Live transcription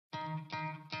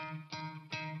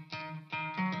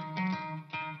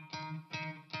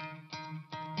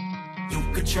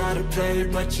You could try to play,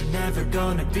 but you're never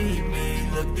gonna beat me.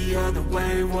 Look the other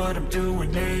way, what I'm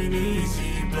doing ain't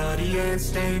easy. Bloody hands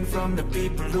stained from the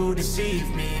people who deceive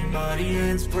me. Muddy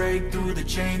hands break through the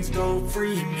chains, go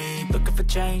free me. Looking for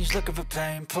change, looking for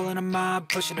pain, pulling a mob,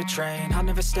 pushing a train. I'll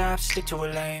never stop, stick to a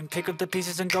lane, pick up the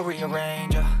pieces and go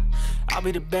rearrange. I'll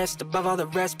be the best above all the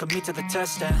rest, put me to the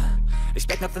test and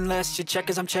expect nothing less, your check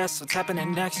is I'm chess, what's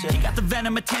happening next, yeah. He got the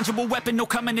venom, a tangible weapon, no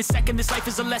coming in second. This life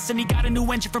is a lesson, he got a new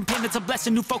engine from pain, it's a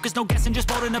blessing. New focus, no guessing, just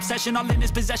bold and obsession, all in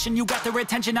his possession. You got their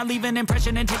attention, I'll leave an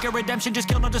impression and take your redemption. Just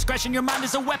kill, no discretion, your mind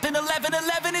is a weapon.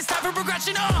 11-11, it's time for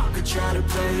progression, You could try to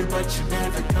play, but you're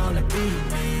never gonna beat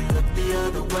me. Look the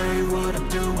other way, what I'm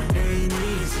doing ain't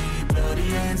easy. Bloody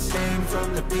hands stained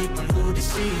from the people who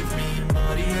deceive me.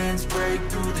 Muddy hands break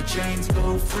through the chains,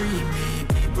 go free me.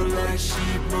 People like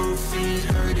sheep move feet,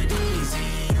 hurt it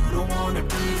easy. You don't wanna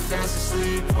be fast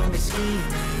asleep when they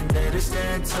scheming. Better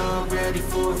stand tall, ready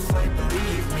for a fight,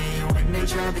 believe me. When they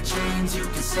try the chains, you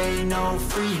can say no,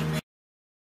 free me.